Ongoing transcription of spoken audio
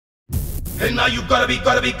And now you gotta be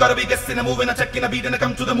guessing a move and a checking a beat and a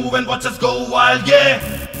come to the move and watch us go wild, yeah.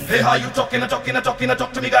 Hey, how you talking, talk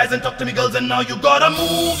to me guys and talk to me girls, and now you gotta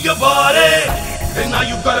move your body. And now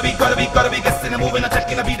you gotta be guessing a move and a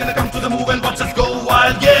checking a beat and a come to the move and watch us go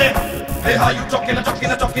wild, yeah. Hey, how you talking,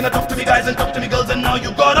 talk to me guys and talk to me girls, and now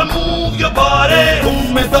you gotta move your body.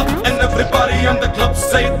 Tummeda, and everybody on the club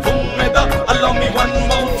say Tummeda. Allow me one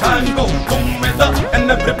more time, go Tummeda, and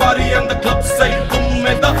everybody on the club say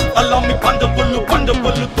Tummeda. Allow me Pandavulu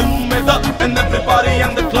Tummeda, and everybody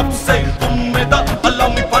on the club say Tummeda. Allow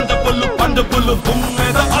me Pandavulu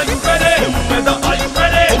Tummeda. Are you ready? Tummeda, are you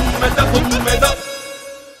ready? Tummeda.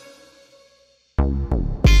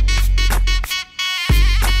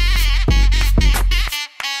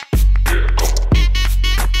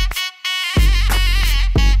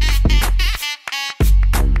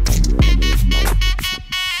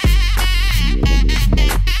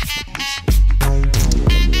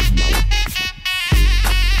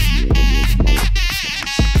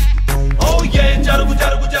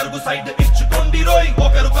 Side ఇచ్చుకోండి రోయ్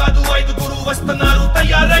ఒకరు కాదు ఐదుగురు వస్తున్నారు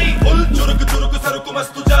తయారై full చురుకు సరుకు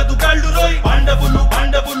మస్తు జాదుగాళ్ళు రోయ్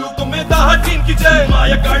పాండవులు తుమ్మెద టీమ్ కి జై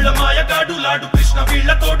మాయగాడు లాడు కృష్ణ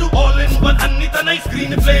వీళ్ళ తోడు ఆల్ ఇన్ వన్ అన్ని తనై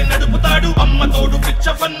స్క్రీన్ ప్లే నడుపుతాడు అమ్మ తోడు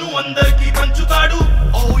పిచ్చ ఫన్ను అందరికి పంచుతాడు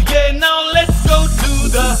ఓ యే now let's go to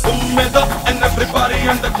the తుమ్మెద and everybody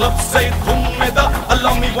on the club సే తుమ్మెద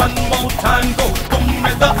allow me one more time go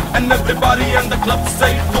తుమ్మెద and everybody on the club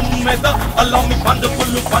say తుమ్మెద allow me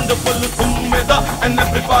Pandavulu Tummeda, and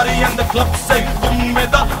everybody in the club say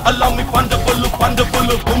Tummeda. Allow me Pandavulu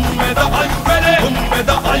Tummeda. Are you ready?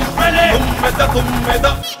 Tummeda, are you ready?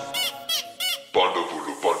 Tummeda.